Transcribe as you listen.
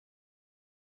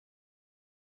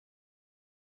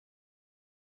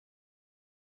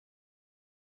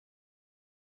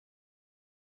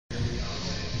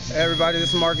Hey everybody,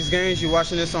 this is Marcus Gaines. You're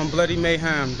watching this on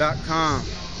BloodyMayhem.com.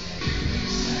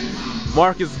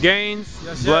 Marcus Gaines,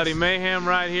 Yes. Bloody Mayhem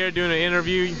right here doing an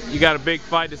interview. You got a big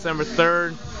fight December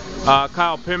 3rd.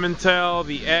 Kyle Pimentel,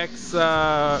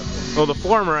 the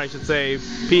former, I should say,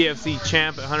 PFC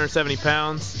champ at 170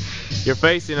 pounds. You're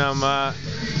facing him.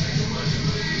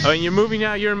 You're moving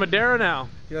out. You're in Madera now.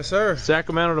 Yes, sir.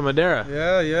 Sacramento to Madera.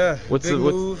 Yeah. Big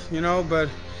move, but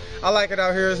I like it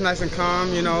out here. It's nice and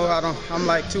calm. I'm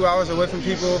like 2 hours away from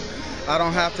people. I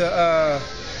don't have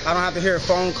to hear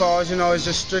phone calls. It's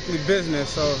just strictly business.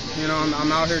 So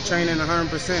I'm out here training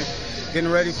 100%,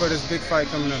 getting ready for this big fight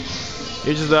coming up.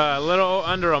 You're just a little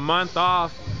under a month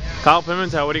off. Kyle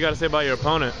Pimentel, what do you got to say about your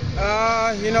opponent?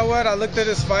 You know what? I looked at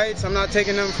his fights. I'm not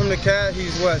taking them from the cat.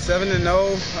 He's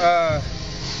 7-0.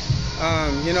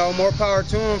 More power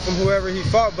to him from whoever he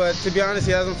fought. But to be honest,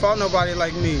 he hasn't fought nobody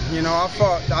like me.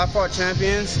 I fought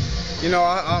champions.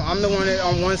 I'm the one that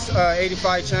I'm once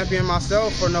 85 champion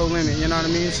myself for No Limit. You know what I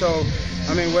mean? So,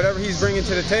 whatever he's bringing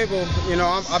to the table,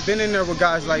 I've been in there with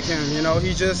guys like him.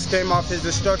 He just came off his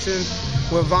destruction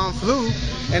with Von Flue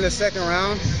in the second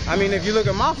round. If you look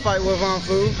at my fight with Von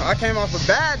Flue, I came off a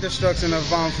bad destruction of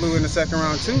Von Flue in the second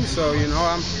round too. So,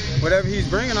 whatever he's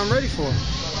bringing, I'm ready for.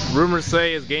 Rumors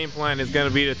say his game plan is going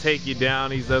to be to take you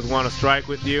down. He doesn't want to strike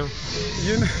with you.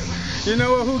 You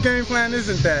know what? Who game plan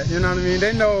isn't that? You know what I mean?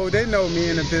 They know me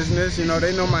in the business. They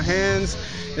know my hands.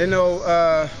 They know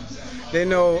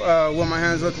what my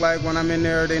hands look like when I'm in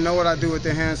there. They know what I do with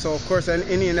their hands. So of course,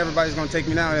 any and everybody's gonna take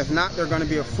me down. If not, they're gonna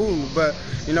be a fool. But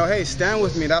hey, stand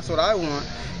with me. That's what I want.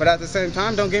 But at the same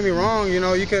time, don't get me wrong. You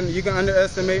can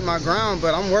underestimate my ground.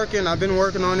 But I'm working. I've been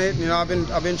working on it. I've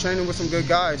been training with some good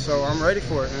guys. So I'm ready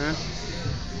for it, man.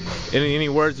 Any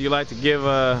words you like to give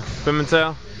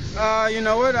Pimentel? You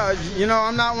know what?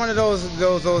 I'm not one of those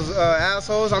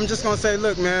assholes. I'm just gonna say,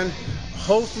 look, man.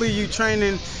 Hopefully you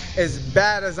training as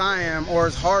bad as I am or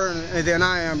as harder than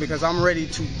I am, because I'm ready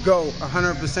to go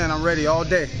 100%. I'm ready all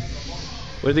day.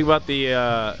 What do you think about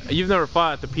the you've never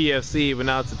fought at the PFC, but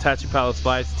now it's the Tachi Palace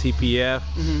Fights, TPF.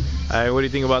 Mm-hmm. What do you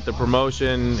think about the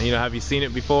promotion? Have you seen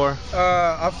it before?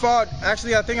 I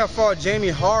think I fought Jamie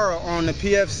Hara on the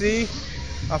PFC.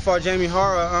 I fought Jamie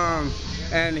Hara,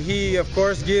 and he of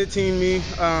course guillotined me.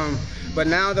 But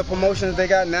now the promotions they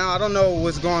got now, I don't know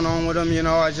what's going on with them.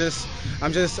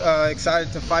 I'm just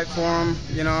excited to fight for them.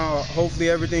 Hopefully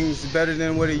everything's better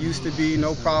than what it used to be.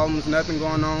 No problems, nothing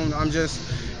going on. I'm just,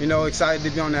 excited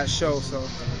to be on that show. So.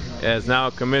 Yeah, it's now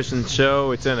a commissioned show.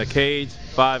 It's in a cage,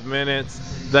 5 minutes.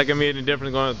 Is that gonna be any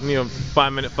different going,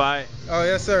 5-minute fight? Oh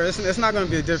yes, sir. It's not gonna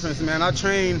be a difference, man. I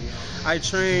train. I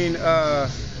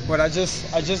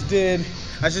just did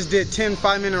 10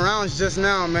 5-minute rounds just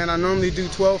now, man. I normally do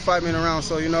 12 5-minute rounds.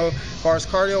 So, as far as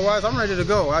cardio-wise, I'm ready to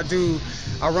go. I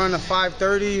run a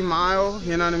 5:30 mile,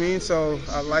 you know what I mean? So,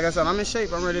 like I said, I'm in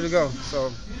shape. I'm ready to go.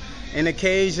 So, in the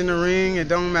cage, in the ring, it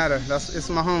don't matter. It's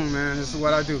my home, man. This is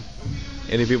what I do.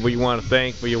 Any people you want to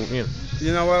thank for your,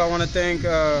 You know what? I want to thank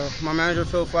my manager,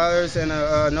 Phil Flowers, and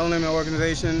No Limit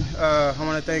organization. I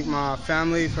want to thank my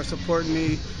family for supporting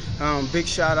me. Big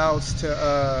shout outs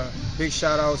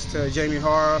to Jamie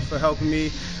Hara for helping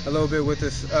me a little bit with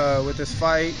this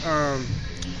fight,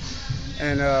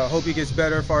 and hope he gets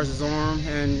better as far as his arm.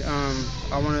 And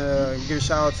I want to give a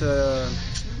shout out to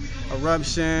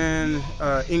Eruption,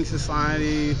 Ink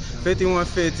Society,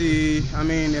 5150.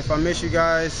 If I miss you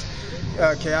guys,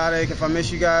 Chaotic. If I miss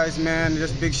you guys, man,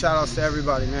 just big shout outs to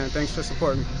everybody, man. Thanks for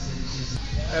supporting me.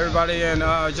 Everybody, and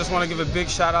just want to give a big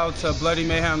shout out to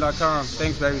BloodyMayhem.com.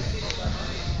 Thanks, baby.